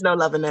 There's no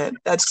love in that.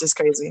 That's just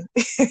crazy.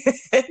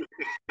 There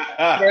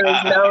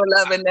is no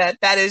love in that.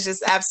 That is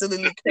just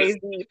absolutely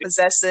crazy,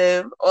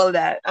 possessive, all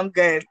that. I'm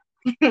good.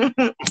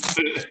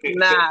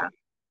 Nah.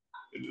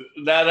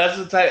 Now that's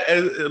the type.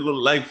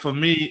 Like for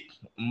me,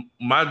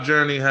 my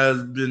journey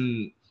has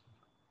been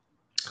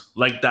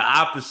like the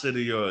opposite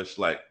of yours.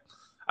 Like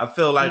I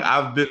feel like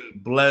I've been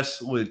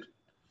blessed with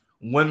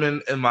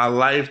women in my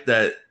life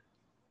that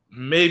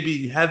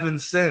maybe heaven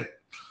sent,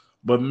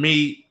 but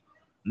me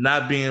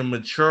not being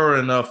mature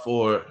enough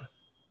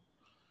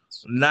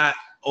not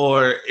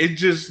or it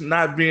just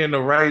not being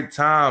the right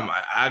time.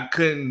 I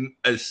couldn't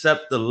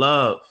accept the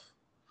love.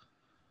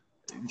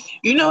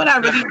 You know what I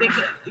really think?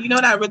 You know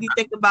what I really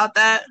think about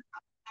that?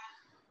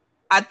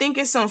 I think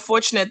it's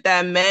unfortunate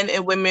that men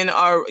and women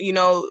are, you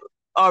know,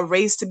 are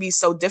raised to be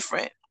so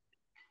different.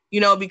 You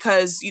know,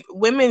 because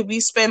women,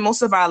 we spend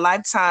most of our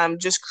lifetime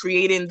just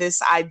creating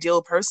this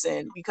ideal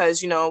person,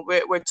 because, you know,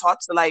 we're taught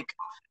to like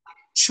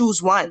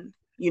choose one,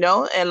 you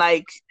know, and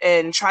like,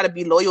 and try to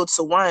be loyal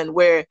to one,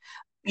 where,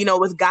 you know,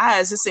 with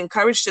guys, it's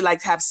encouraged to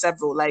like have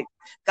several, like,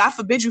 God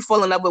forbid you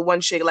fall in love with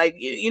one chick, like,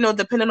 you know,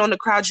 depending on the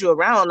crowd you're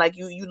around, like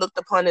you looked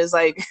upon as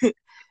like,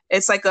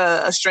 it's like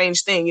a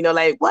strange thing, you know,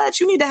 like,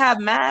 what, you need to have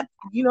mad,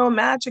 you know,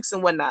 mad chicks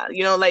and whatnot,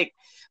 you know, like,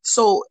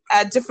 so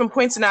at different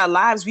points in our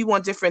lives, we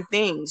want different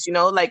things, you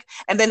know, like,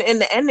 and then in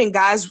the ending,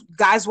 guys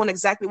want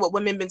exactly what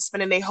women been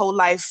spending their whole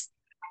life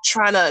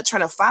trying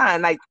to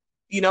find, like,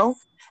 you know,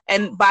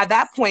 and by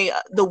that point,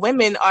 the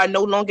women are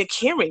no longer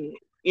caring,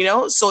 you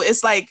know, so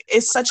it's like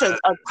it's such a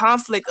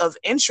conflict of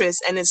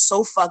interest, and it's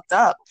so fucked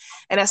up.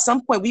 And at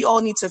some point, we all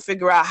need to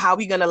figure out how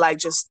we're gonna like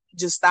just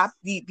stop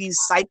these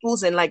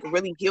cycles and like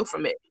really heal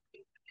from it.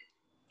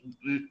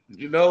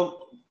 You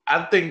know,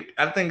 I think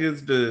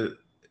it's the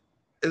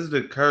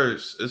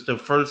curse. It's the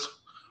first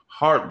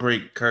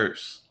heartbreak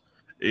curse.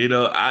 You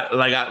know,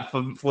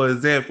 for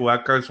example, I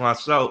cursed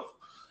myself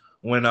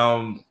when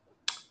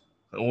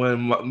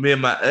when me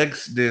and my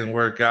ex didn't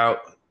work out,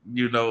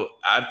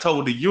 I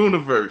told the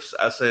universe,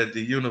 I said,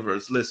 the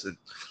universe, listen,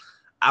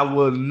 I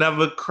will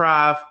never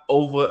cry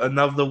over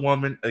another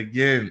woman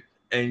again.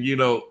 And,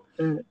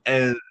 Mm.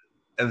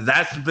 and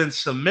that's been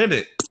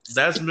submitted.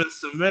 That's been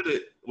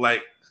submitted.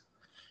 Like,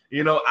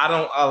 I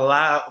don't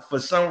allow, for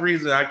some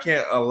reason, I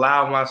can't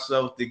allow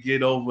myself to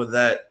get over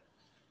that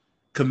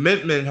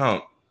commitment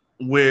hump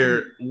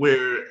where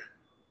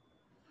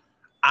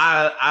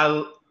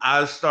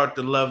I start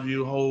to love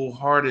you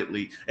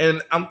wholeheartedly.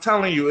 And I'm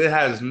telling you, it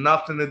has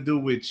nothing to do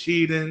with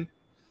cheating.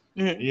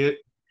 Mm.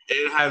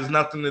 It has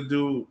nothing to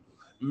do,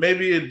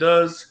 maybe it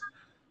does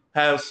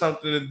have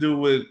something to do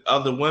with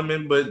other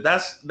women, but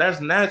that's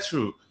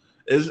natural.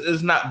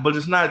 It's not, but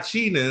it's not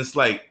cheating. It's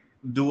like,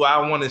 do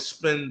I want to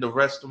spend the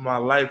rest of my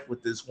life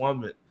with this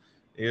woman?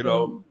 You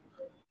know, Mm.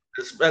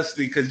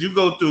 especially because you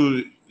go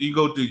through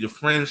your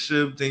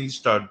friendship, then you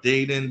start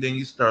dating, then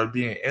you start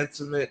being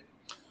intimate,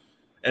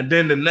 and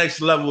then the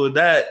next level of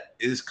that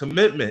is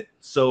commitment.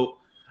 So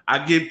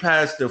I get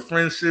past the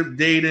friendship,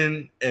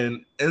 dating,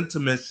 and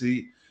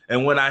intimacy,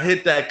 and when I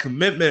hit that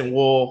commitment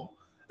wall,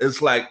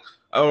 it's like,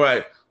 all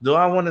right, do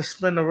I want to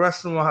spend the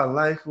rest of my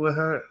life with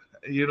her?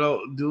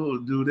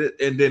 Do this,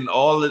 and then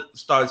all it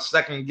starts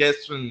second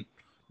guessing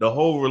the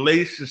whole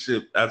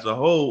relationship as a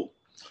whole,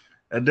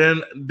 and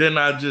then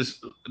I'll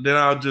just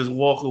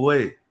walk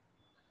away.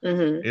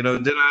 Mm.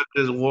 Then I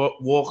just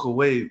walk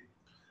away.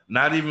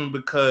 Not even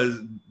because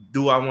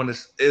do I want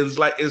to. It's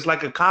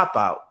like a cop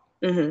out.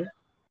 Mm.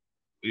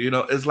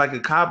 It's like a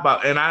cop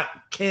out, and I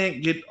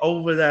can't get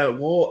over that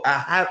wall.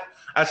 I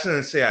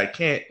shouldn't say I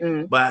can't,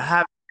 Mm. but I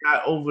haven't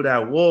got over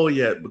that wall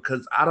yet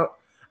because I don't.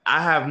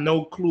 I have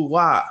no clue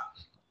why.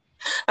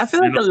 I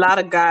feel You like know, a lot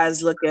of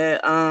guys look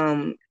at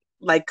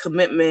like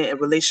commitment and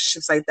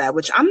relationships like that,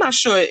 which I'm not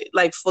sure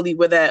like fully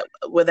where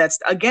that's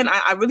again,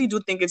 I really do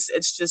think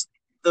it's just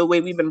the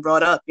way we've been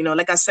brought up,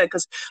 like I said,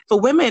 because for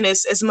women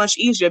it's much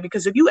easier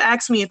because if you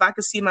ask me if I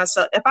could see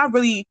myself, if I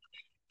really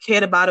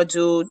cared about a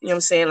dude, what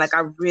I'm saying, like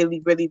I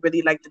really, really,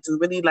 really liked the dude,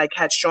 really like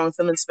had strong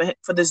feelings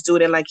for this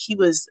dude, and like he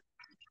was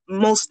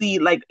mostly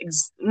like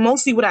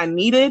mostly what I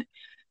needed.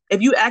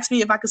 If you asked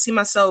me if I could see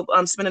myself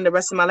spending the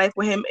rest of my life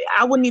with him,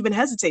 I wouldn't even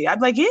hesitate. I'd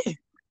be like, yeah.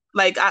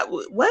 Like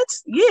what?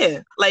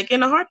 Yeah, like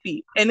in a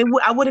heartbeat, and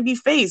I wouldn't be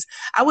phased.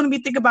 I wouldn't be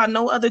thinking about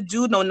no other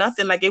dude, no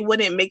nothing. Like it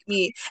wouldn't make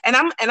me. And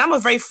I'm a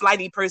very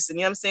flighty person.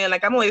 You know what I'm saying?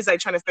 Like I'm always like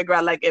trying to figure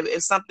out like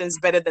if something's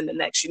better than the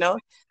next.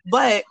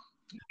 But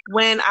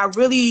when I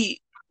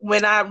really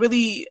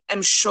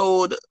am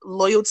showed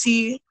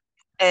loyalty,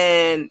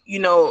 and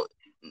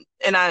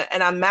and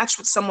I match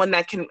with someone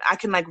that I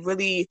can like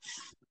really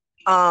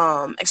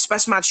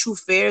express my true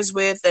fears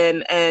with,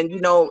 and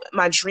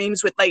my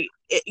dreams with, like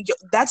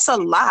that's a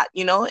lot,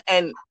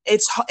 and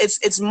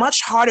it's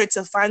much harder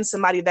to find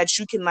somebody that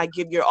you can like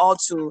give your all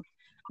to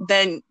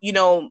than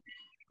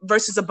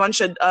versus a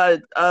bunch of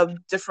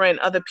different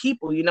other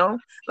people,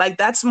 like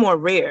that's more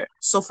rare.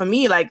 So for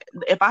me, like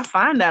if I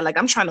find that, like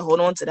I'm trying to hold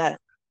on to that.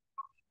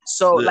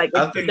 So like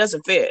I it think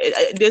doesn't fear.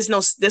 There's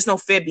no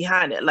fear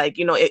behind it. Like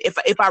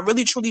if I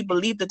really truly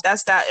believe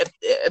that's that,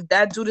 if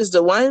that dude is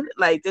the one,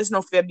 like there's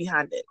no fear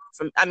behind it.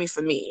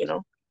 For me.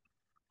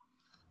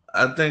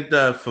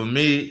 that for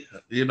me,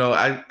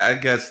 I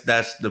guess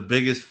that's the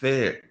biggest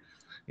fear.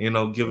 Giving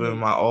Mm-hmm.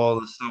 my all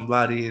to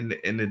somebody and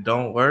it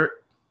don't work.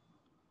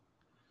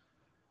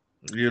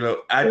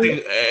 I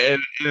think,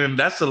 and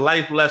that's a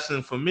life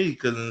lesson for me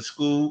because in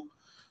school,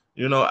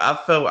 I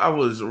felt I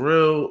was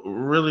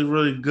really,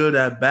 really good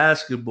at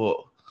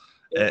basketball,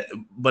 uh,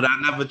 but I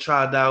never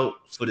tried out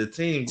for the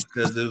team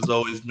because there's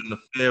always been the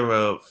fear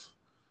of,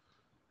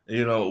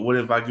 what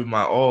if I give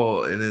my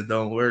all and it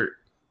don't work?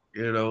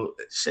 You know,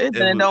 Shit, it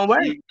then it was don't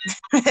work.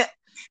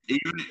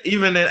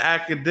 even in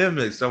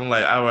academics. I'm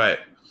like, all right,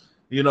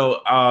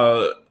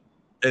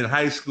 in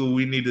high school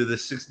we needed a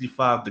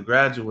 65 to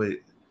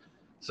graduate.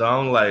 So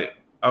I'm like,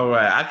 all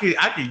right,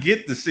 I could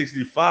get the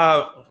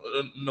 65,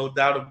 no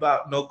doubt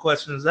about, no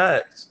questions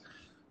asked.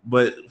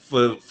 But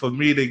for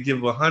me to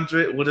give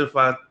 100, what if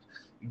I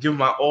give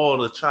my all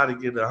to try to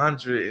get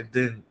 100, and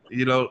then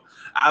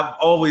I've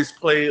always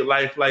played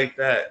life like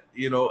that.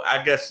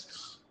 I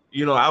guess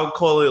I would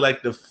call it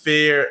like the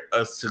fear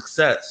of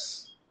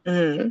success,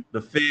 Hmm.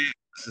 the fear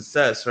of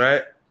success,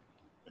 right?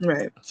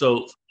 Right.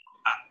 So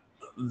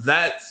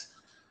that's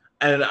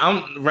and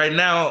I'm right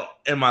now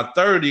in my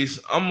 30s.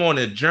 I'm on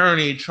a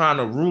journey trying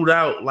to root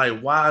out like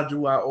why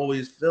do I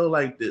always feel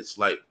like this?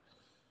 Like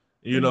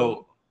you Hmm.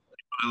 know,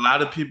 a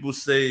lot of people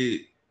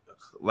say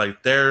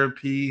like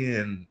therapy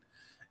and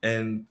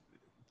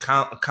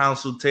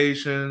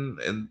consultation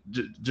and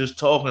just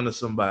talking to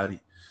somebody.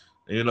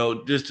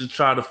 Just to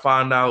try to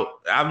find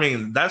out. I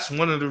mean, that's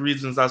one of the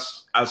reasons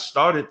I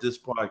started this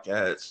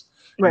podcast.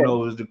 Right.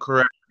 Is to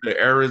correct the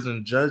errors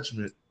in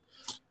judgment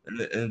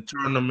and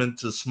turn them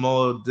into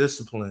small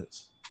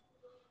disciplines.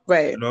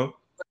 Right. You know.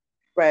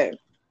 Right.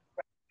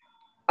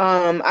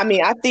 I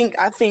mean, I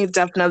think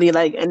definitely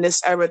like in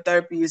this era,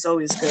 therapy is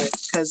always good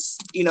because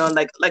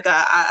like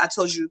I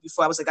told you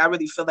before, I was like I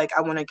really feel like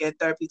I want to get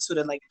therapy too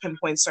to like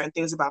pinpoint certain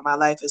things about my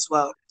life as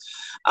well.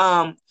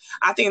 Um,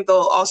 I think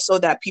though also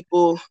that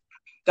people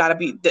gotta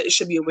be that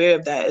should be aware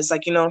of that is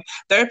like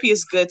therapy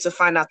is good to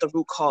find out the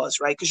root cause,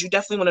 right? Because you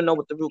definitely want to know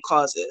what the root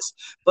cause is,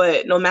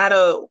 but no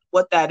matter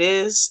what that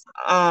is,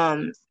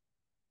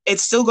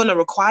 it's still going to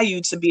require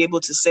you to be able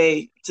to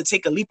say to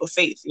take a leap of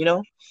faith.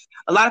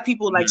 A lot of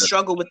people like Yeah.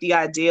 struggle with the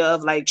idea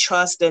of like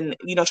trust and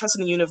trust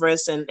in the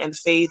universe and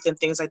faith and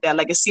things like that.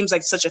 Like it seems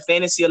like such a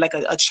fantasy or like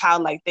a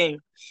childlike thing.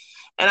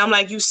 And I'm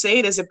like, you say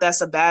it as if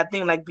that's a bad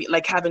thing, like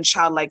like having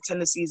childlike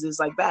tendencies is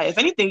like bad. If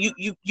anything,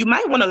 you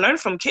might want to learn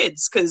from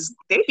kids because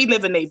they be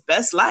living their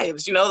best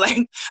lives,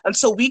 like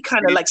until we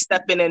kind of like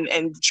step in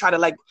and try to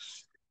like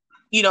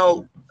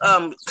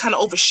kind of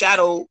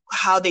overshadow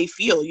how they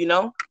feel.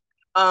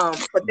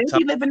 But I'm they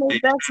telling be living their you,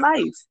 best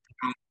life.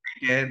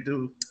 they can't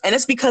do. And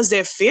it's because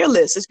they're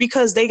fearless. It's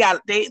because they're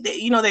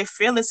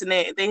fearless and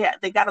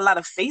they got a lot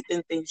of faith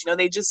in things.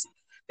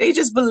 They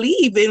just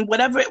believe in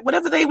whatever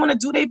they want to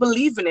do. They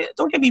believe in it.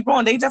 Don't get me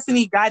wrong. They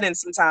definitely need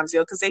guidance sometimes,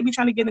 because they be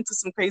trying to get into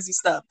some crazy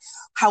stuff.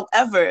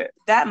 However,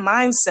 that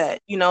mindset,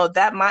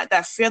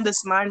 that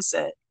fearless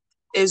mindset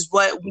is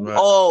what we Right.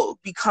 all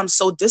become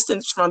so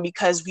distant from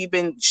because we've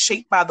been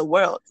shaped by the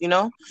world.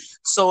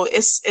 So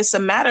it's a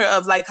matter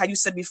of like how you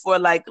said before,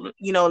 like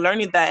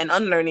learning that and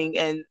unlearning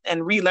and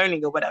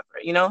relearning or whatever.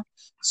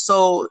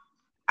 So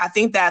I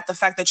think that the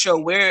fact that you're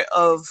aware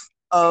of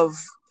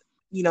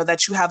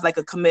that you have like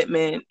a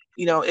commitment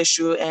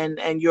issue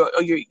and you're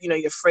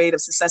afraid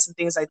of success and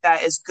things like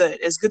that is good.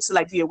 It's good to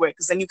like be aware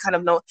because then you kind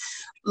of know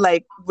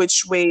like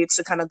which way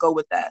to kind of go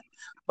with that.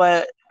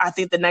 But I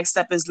think the next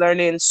step is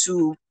learning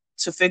to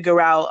figure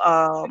out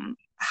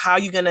how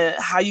you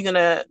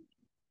gonna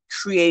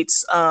create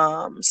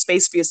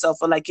space for yourself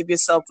or like give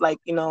yourself like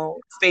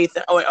faith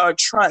or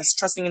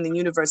trusting in the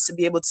universe to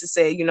be able to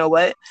say, you know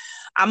what,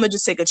 I'm gonna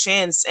just take a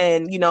chance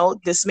and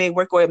this may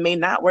work or it may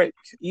not work.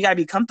 You gotta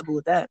be comfortable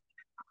with that.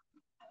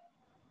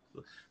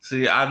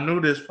 See, I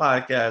knew this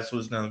podcast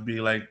was gonna be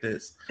like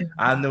this.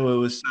 I knew it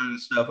was certain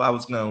stuff I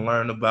was gonna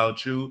learn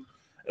about you,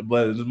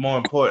 but it was more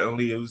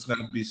importantly, it was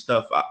gonna be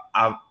stuff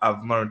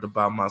I've learned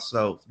about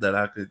myself that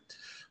I could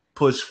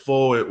push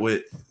forward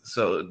with.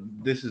 So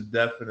this is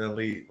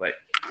definitely like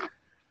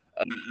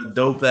a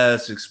dope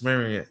ass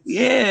experience.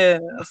 Yeah,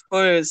 of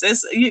course.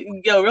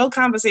 Real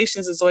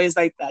conversations is always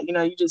like that.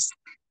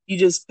 You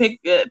just pick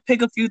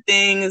a few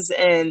things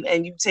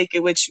and you take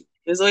it with you.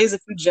 There's always a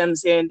few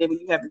gems here and there when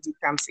you have to do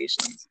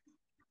conversations.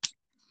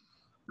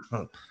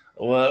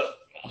 Well,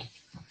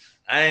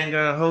 I ain't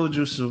gonna hold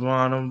you,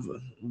 Shavonne.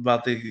 I'm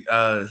about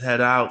to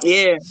head out.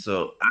 Yeah,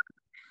 So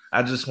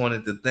I just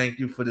wanted to thank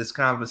you for this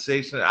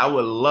conversation. I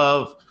would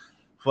love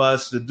for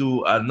us to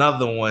do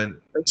another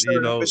one.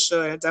 for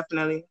sure,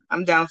 definitely.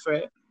 I'm down for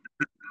it.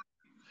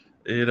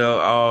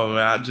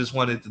 I just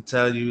wanted to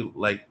tell you,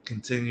 like,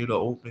 continue to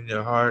open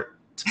your heart.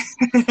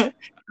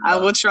 I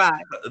will try.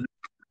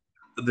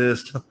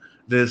 There's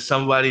there's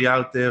somebody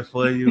out there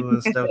for you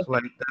and stuff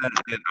like that.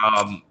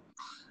 And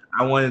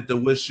I wanted to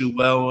wish you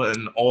well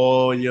in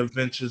all your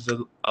ventures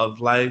of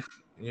life.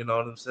 You know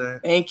what I'm saying?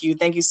 Thank you.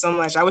 Thank you so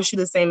much. I wish you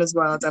the same as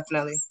well,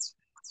 definitely.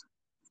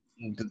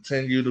 And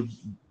continue to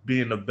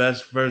being the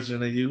best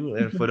version of you.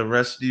 And for the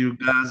rest of you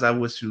guys, I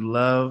wish you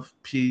love,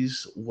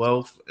 peace,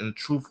 wealth, and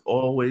truth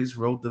always.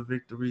 Road to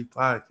Victory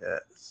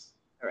podcast.